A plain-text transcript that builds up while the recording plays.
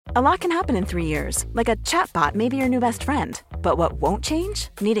A lot can happen in 3 years, like a chatbot may be your new best friend. But what won't change?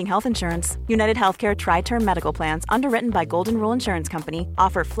 Needing health insurance. United Healthcare Tri-Term Medical Plans, underwritten by Golden Rule Insurance Company,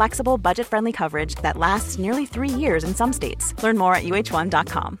 offer flexible, budget-friendly coverage that lasts nearly 3 years in some states. Learn more at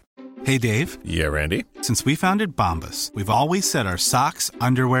uh1.com. Hey, Dave. Yeah, Randy. Since we founded Bombas, we've always said our socks,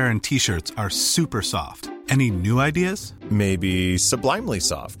 underwear, and T-shirts are super soft. Any new ideas? Maybe sublimely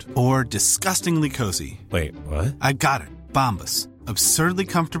soft. Or disgustingly cozy. Wait, what? I got it. Bombas. Absurdly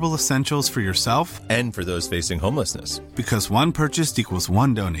comfortable essentials for yourself and for those facing homelessness. Because one purchased equals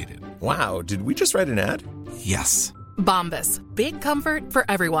one donated. Wow, did we just write an ad? Yes. Bombas. Big comfort for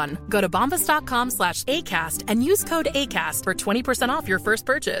everyone. Go to bombas.com/ACAST and use code ACAST for 20% off your first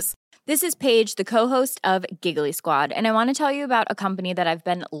purchase. This is Paige, the co-host of Giggly Squad, and I want to tell you about a company that I've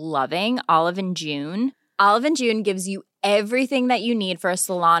been loving, Olive & June. Olive & June gives you everything that you need for a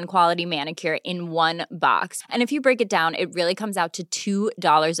salon-quality manicure in one box. And if you break it down, it really comes out to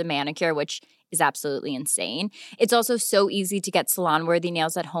 $2 a manicure, which is absolutely insane. It's also so easy to get salon-worthy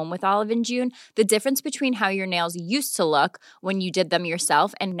nails at home with Olive & June. The difference between how your nails used to look when you did them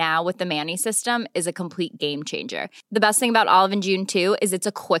yourself and now with the Mani system is a complete game changer. The best thing about Olive & June, too, is it's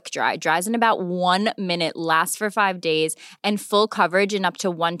a quick dry. Dries in about 1 minute, lasts for 5 days, and full coverage in up to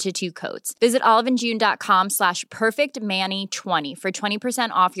 1 to 2 coats. Visit oliveandjune.com/perfectmani20 for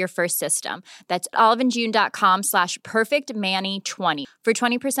 20% off your first system. That's oliveandjune.com/perfectmani20 for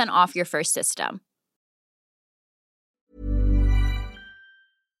 20% off your first system.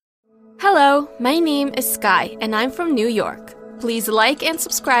 Hello, my name is Sky, and I'm from New York. Please like and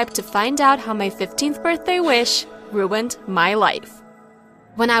subscribe to find out how my 15th birthday wish ruined my life.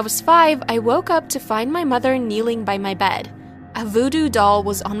 When I was 5, I woke up to find my mother kneeling by my bed. A voodoo doll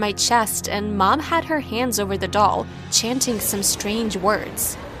was on my chest, and Mom had her hands over the doll, chanting some strange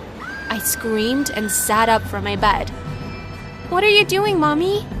words. I screamed and sat up from my bed. "What are you doing,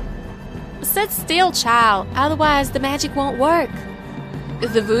 Mommy?" "Sit still, child, otherwise the magic won't work."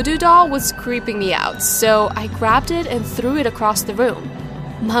 The voodoo doll was creeping me out, so I grabbed it and threw it across the room.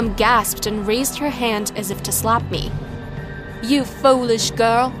 Mom gasped and raised her hand as if to slap me. "You foolish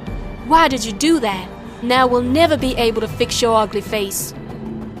girl! Why did you do that? Now we'll never be able to fix your ugly face."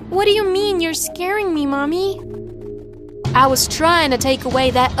 "What do you mean you're scaring me, Mommy?" "I was trying to take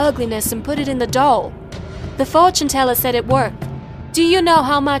away that ugliness and put it in the doll. The fortune teller said it worked. Do you know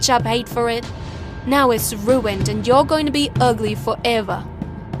how much I paid for it? Now it's ruined and you're going to be ugly forever."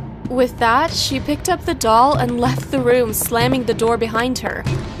 With that, she picked up the doll and left the room, slamming the door behind her.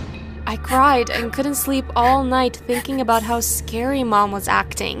 I cried and couldn't sleep all night thinking about how scary Mom was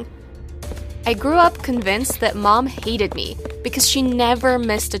acting. I grew up convinced that Mom hated me because she never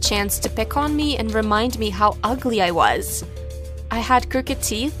missed a chance to pick on me and remind me how ugly I was. I had crooked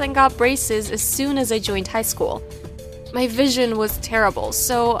teeth and got braces as soon as I joined high school. My vision was terrible,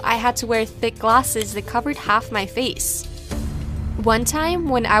 so I had to wear thick glasses that covered half my face. One time,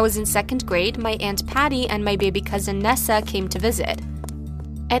 when I was in 2nd grade, my Aunt Patty and my baby cousin Nessa came to visit.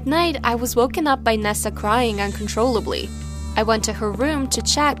 At night, I was woken up by Nessa crying uncontrollably. I went to her room to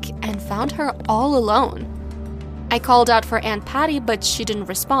check and found her all alone. I called out for Aunt Patty, but she didn't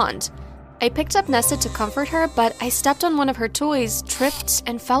respond. I picked up Nessa to comfort her, but I stepped on one of her toys, tripped,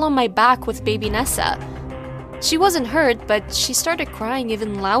 and fell on my back with baby Nessa. She wasn't hurt, but she started crying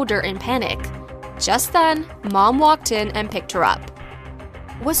even louder in panic. Just then, Mom walked in and picked her up.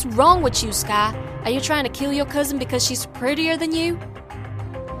 "What's wrong with you, Sky? Are you trying to kill your cousin because she's prettier than you?"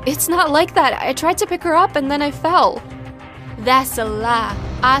 "It's not like that. I tried to pick her up and then I fell." "That's a lie.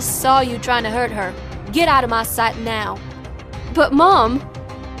 I saw you trying to hurt her. Get out of my sight now." "But Mom..."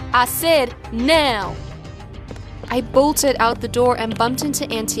 "I said now." I bolted out the door and bumped into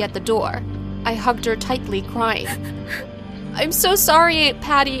Auntie at the door. I hugged her tightly, crying. "I'm so sorry, Aunt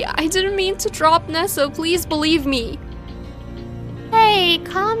Patty. I didn't mean to drop Nessa. Please believe me." "Hey,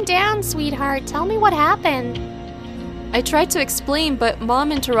 calm down, sweetheart. Tell me what happened." I tried to explain, but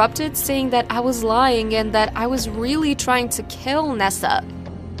Mom interrupted, saying that I was lying and that I was really trying to kill Nessa.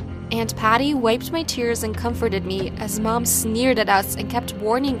 Aunt Patty wiped my tears and comforted me as Mom sneered at us and kept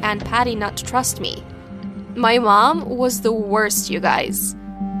warning Aunt Patty not to trust me. My mom was the worst, you guys.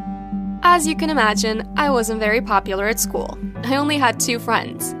 As you can imagine, I wasn't very popular at school. I only had 2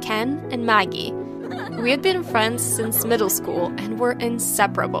 friends, Ken and Maggie. We had been friends since middle school and were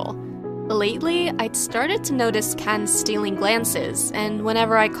inseparable. Lately, I'd started to notice Ken stealing glances, and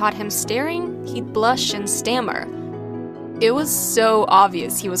whenever I caught him staring, he'd blush and stammer. It was so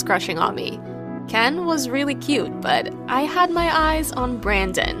obvious he was crushing on me. Ken was really cute, but I had my eyes on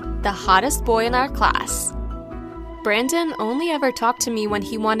Brandon, the hottest boy in our class. Brandon only ever talked to me when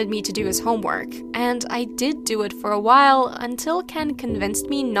he wanted me to do his homework, and I did do it for a while until Ken convinced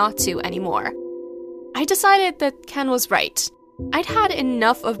me not to anymore. I decided that Ken was right. I'd had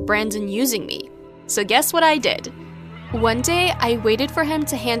enough of Brandon using me, so guess what I did? One day, I waited for him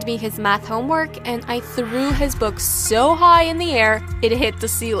to hand me his math homework, and I threw his book so high in the air, it hit the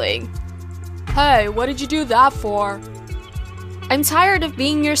ceiling. "Hey, what did you do that for?" "I'm tired of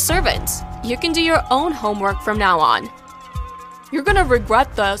being your servant. You can do your own homework from now on." "You're gonna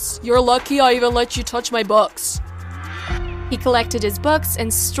regret this. You're lucky I even let you touch my books." He collected his books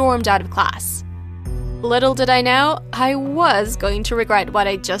and stormed out of class. Little did I know, I was going to regret what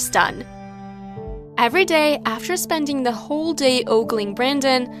I'd just done. Every day, after spending the whole day ogling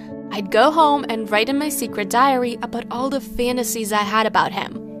Brandon, I'd go home and write in my secret diary about all the fantasies I had about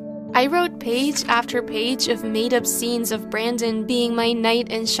him. I wrote page after page of made-up scenes of Brandon being my knight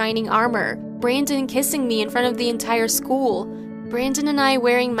in shining armor, Brandon kissing me in front of the entire school, Brandon and I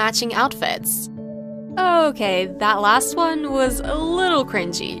wearing matching outfits. Okay, that last one was a little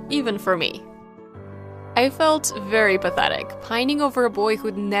cringy, even for me. I felt very pathetic, pining over a boy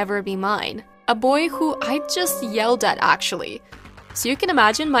who'd never be mine. A boy who I'd just yelled at, actually. So you can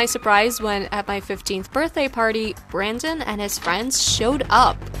imagine my surprise when, at my 15th birthday party, Brandon and his friends showed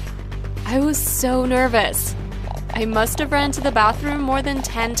up. I was so nervous. I must have ran to the bathroom more than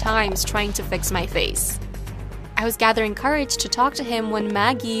 10 times trying to fix my face. I was gathering courage to talk to him when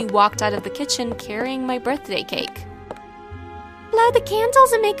Maggie walked out of the kitchen carrying my birthday cake. Blow the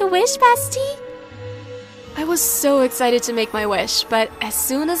candles and make a wish, bestie. I was so excited to make my wish, but as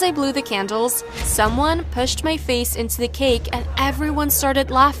soon as I blew the candles, someone pushed my face into the cake and everyone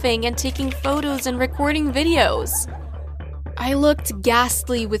started laughing and taking photos and recording videos. I looked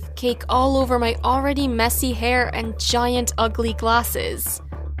ghastly with cake all over my already messy hair and giant ugly glasses.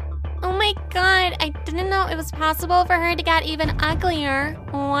 Oh my god, I didn't know it was possible for her to get even uglier.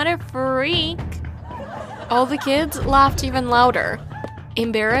 What a freak. All the kids laughed even louder.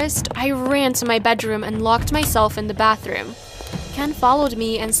 Embarrassed, I ran to my bedroom and locked myself in the bathroom. Ken followed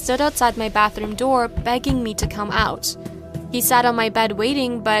me and stood outside my bathroom door, begging me to come out. He sat on my bed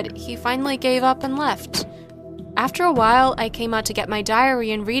waiting, but he finally gave up and left. After a while, I came out to get my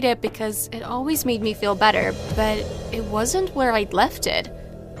diary and read it because it always made me feel better, but it wasn't where I'd left it.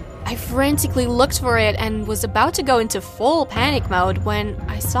 I frantically looked for it and was about to go into full panic mode when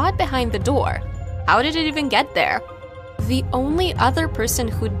I saw it behind the door. How did it even get there? The only other person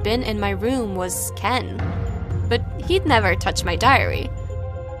who'd been in my room was Ken. But he'd never touched my diary.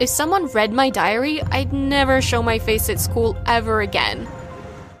 If someone read my diary, I'd never show my face at school ever again.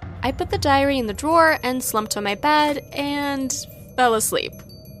 I put the diary in the drawer and slumped on my bed and fell asleep.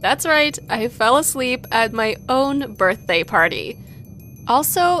 That's right, I fell asleep at my own birthday party.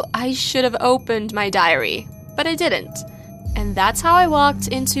 Also, I should have opened my diary, but I didn't. And that's how I walked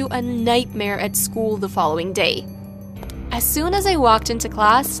into a nightmare at school the following day. As soon as I walked into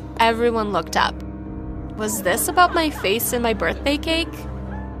class, everyone looked up. Was this about my face and my birthday cake?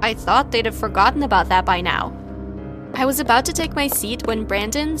 I thought they'd have forgotten about that by now. I was about to take my seat when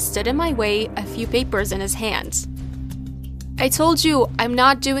Brandon stood in my way, a few papers in his hand. I told you, I'm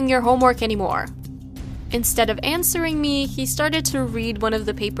not doing your homework anymore. Instead of answering me, he started to read one of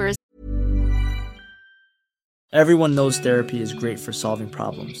the papers. Everyone knows therapy is great for solving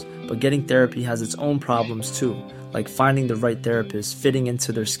problems, but getting therapy has its own problems too, like finding the right therapist, fitting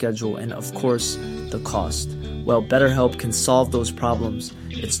into their schedule, and of course, the cost. Well, BetterHelp can solve those problems.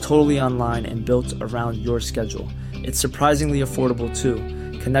 It's totally online and built around your schedule. It's surprisingly affordable too.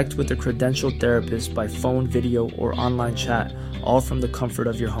 Connect with a credentialed therapist by phone, video, or online chat, all from the comfort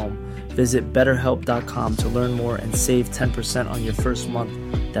of your home. Visit BetterHelp.com to learn more and save 10% on your first month.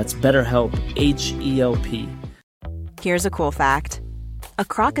 That's BetterHelp, H-E-L-P. Here's a cool fact. A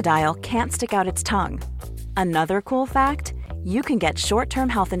crocodile can't stick out its tongue. Another cool fact, you can get short-term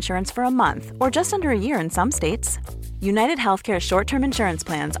health insurance for a month or just under a year in some states. United Healthcare short-term insurance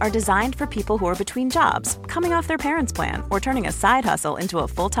plans are designed for people who are between jobs, coming off their parents' plan, or turning a side hustle into a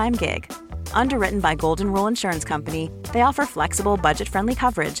full-time gig. Underwritten by Golden Rule Insurance Company, they offer flexible, budget-friendly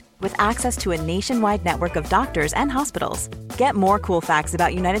coverage with access to a nationwide network of doctors and hospitals. Get more cool facts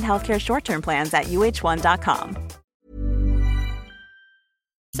about United Healthcare short-term plans at uh1.com.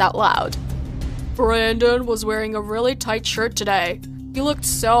 Out loud. Brandon was wearing a really tight shirt today. He looked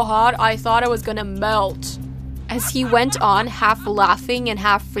so hot, I thought I was gonna melt. As he went on, half laughing and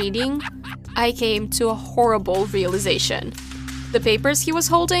half reading, I came to a horrible realization. The papers he was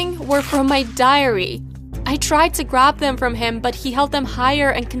holding were from my diary. I tried to grab them from him, but he held them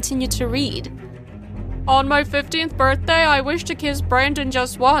higher and continued to read. On my 15th birthday, I wish to kiss Brandon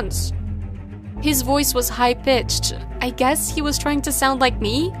just once. His voice was high-pitched. I guess he was trying to sound like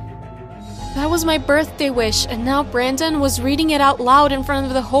me? That was my birthday wish, and now Brandon was reading it out loud in front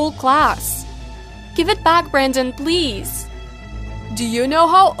of the whole class. Give it back, Brandon, please. Do you know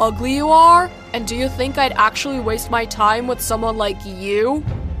how ugly you are? And do you think I'd actually waste my time with someone like you?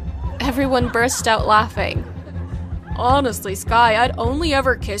 Everyone burst out laughing. Honestly, Sky, I'd only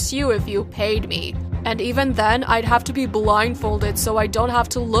ever kiss you if you paid me. And even then, I'd have to be blindfolded so I don't have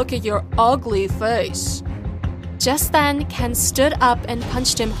to look at your ugly face. Just then, Ken stood up and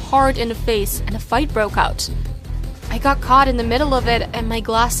punched him hard in the face, and a fight broke out. I got caught in the middle of it, and my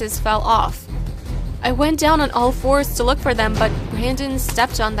glasses fell off. I went down on all fours to look for them, but Brandon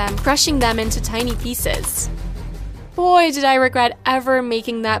stepped on them, crushing them into tiny pieces. Boy, did I regret ever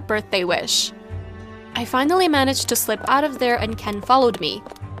making that birthday wish. I finally managed to slip out of there, and Ken followed me.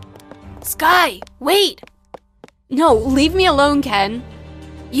 Sky, wait! No, leave me alone, Ken.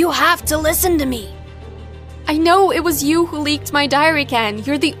 You have to listen to me. I know it was you who leaked my diary, Ken.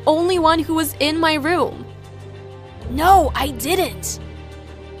 You're the only one who was in my room. No, I didn't.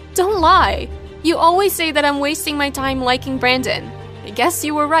 Don't lie. You always say that I'm wasting my time liking Brandon. I guess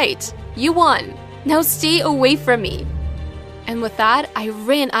you were right. You won. Now stay away from me. And with that, I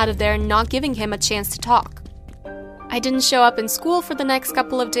ran out of there, not giving him a chance to talk. I didn't show up in school for the next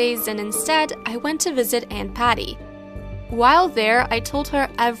couple of days, and instead, I went to visit Aunt Patty. While there, I told her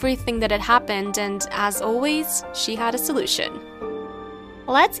everything that had happened, and as always, she had a solution.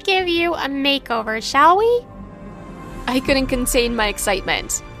 Let's give you a makeover, shall we? I couldn't contain my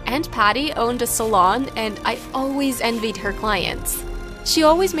excitement. Aunt Patty owned a salon, and I always envied her clients. She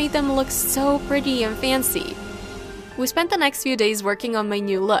always made them look so pretty and fancy. We spent the next few days working on my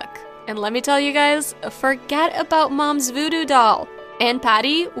new look. And let me tell you guys, forget about Mom's voodoo doll. Aunt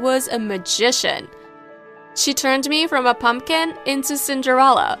Patty was a magician. She turned me from a pumpkin into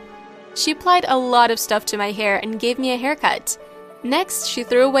Cinderella. She applied a lot of stuff to my hair and gave me a haircut. Next, she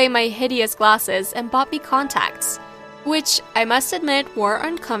threw away my hideous glasses and bought me contacts, which I must admit were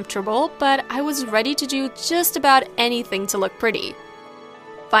uncomfortable, but I was ready to do just about anything to look pretty.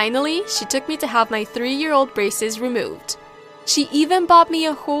 Finally, she took me to have my 3-year-old braces removed. She even bought me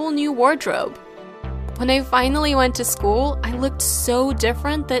a whole new wardrobe. When I finally went to school, I looked so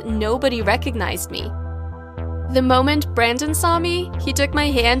different that nobody recognized me. The moment Brandon saw me, he took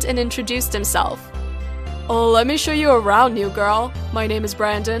my hand and introduced himself. "Oh, let me show you around, new girl. My name is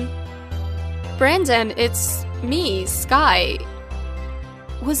Brandon." Brandon, it's me, Sky.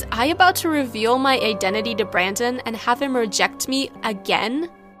 Was I about to reveal my identity to Brandon and have him reject me again?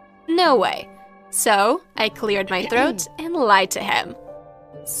 No way. So, I cleared my throat and lied to him.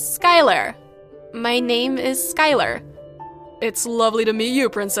 Skylar. My name is Skylar. It's lovely to meet you,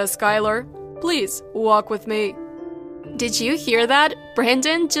 Princess Skylar. Please, walk with me. Did you hear that?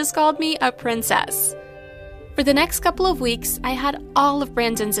 Brandon just called me a princess. For the next couple of weeks, I had all of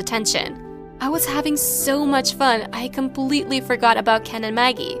Brandon's attention. I was having so much fun, I completely forgot about Ken and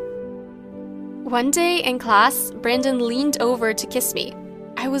Maggie. One day in class, Brandon leaned over to kiss me.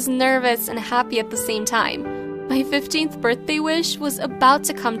 I was nervous and happy at the same time. My 15th birthday wish was about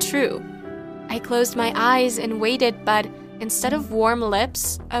to come true. I closed my eyes and waited, but instead of warm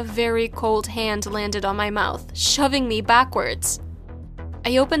lips, a very cold hand landed on my mouth, shoving me backwards.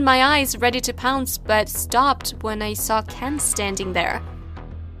 I opened my eyes, ready to pounce, but stopped when I saw Ken standing there.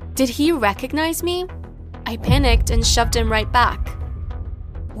 Did he recognize me? I panicked and shoved him right back.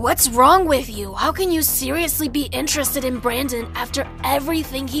 What's wrong with you? How can you seriously be interested in Brandon after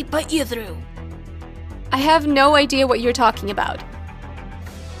everything he put you through? I have no idea what you're talking about.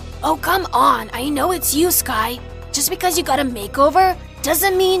 Oh, come on. I know it's you, Sky. Just because you got a makeover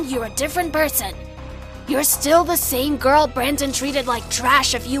doesn't mean you're a different person. You're still the same girl Brandon treated like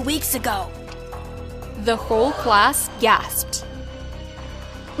trash a few weeks ago. The whole class gasped.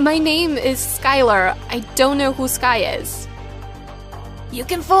 My name is Skylar. I don't know who Sky is. You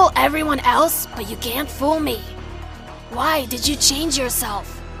can fool everyone else, but you can't fool me. Why did you change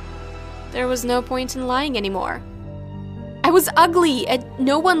yourself? There was no point in lying anymore. I was ugly and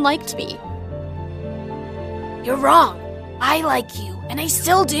no one liked me. You're wrong. I like you, and I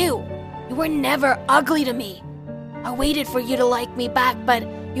still do. You were never ugly to me. I waited for you to like me back, but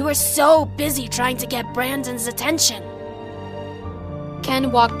you were so busy trying to get Brandon's attention.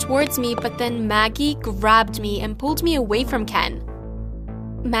 Ken walked towards me, but then Maggie grabbed me and pulled me away from Ken.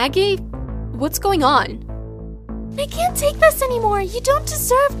 Maggie, what's going on? I can't take this anymore. You don't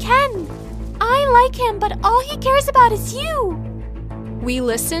deserve Ken. I like him, but all he cares about is you. We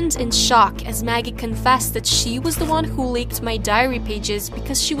listened in shock as Maggie confessed that she was the one who leaked my diary pages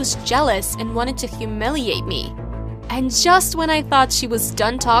because she was jealous and wanted to humiliate me. And just when I thought she was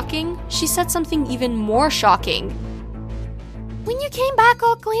done talking, she said something even more shocking. When you came back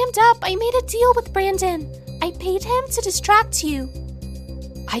all glammed up, I made a deal with Brandon. I paid him to distract you.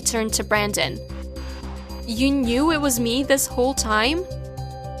 I turned to Brandon. You knew it was me this whole time?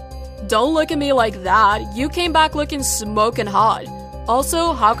 Don't look at me like that. You came back looking smoking hot.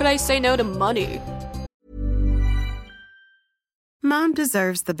 Also, how could I say no to money? Mom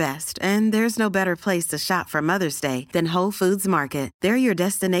deserves the best, and there's no better place to shop for Mother's Day than Whole Foods Market. They're your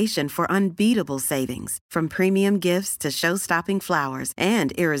destination for unbeatable savings, from premium gifts to show-stopping flowers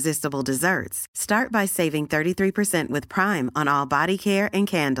and irresistible desserts. Start by saving 33% with Prime on all body care and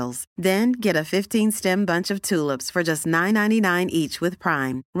candles. Then get a 15-stem bunch of tulips for just $9.99 each with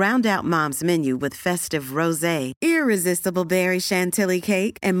Prime. Round out Mom's menu with festive rosé, irresistible berry chantilly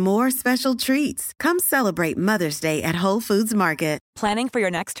cake, and more special treats. Come celebrate Mother's Day at Whole Foods Market. Planning for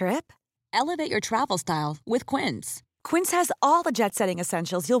your next trip? Elevate your travel style with Quince. Quince has all the jet-setting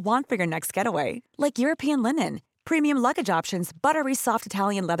essentials you'll want for your next getaway, like European linen, premium luggage options, buttery soft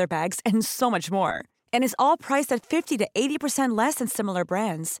Italian leather bags, and so much more. And is all priced at 50 to 80% less than similar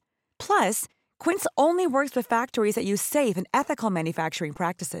brands. Plus, Quince only works with factories that use safe and ethical manufacturing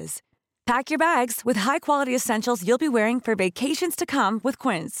practices. Pack your bags with high-quality essentials you'll be wearing for vacations to come with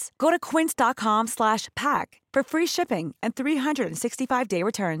Quince. Go to quince.com/pack for free shipping and 365-day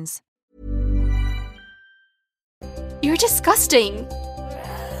returns. You're disgusting.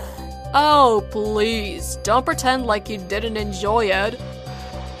 Oh, please, don't pretend like you didn't enjoy it.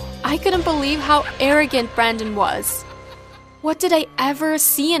 I couldn't believe how arrogant Brandon was. What did I ever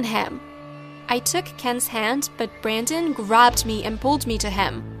see in him? I took Ken's hand, but Brandon grabbed me and pulled me to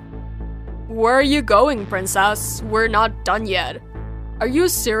him. Where are you going, princess? We're not done yet. Are you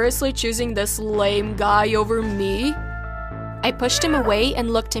seriously choosing this lame guy over me? I pushed him away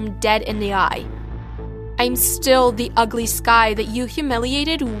and looked him dead in the eye. I'm still the ugly Sky that you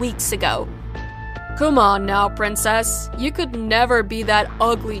humiliated weeks ago. Come on now, princess. You could never be that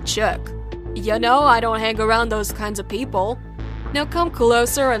ugly chick. You know I don't hang around those kinds of people. Now come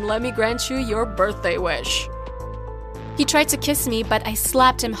closer and let me grant you your birthday wish. He tried to kiss me, but I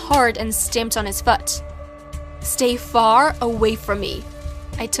slapped him hard and stamped on his foot. Stay far away from me.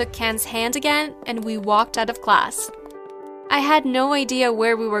 I took Ken's hand again and we walked out of class. I had no idea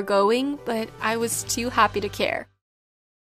where we were going, but I was too happy to care.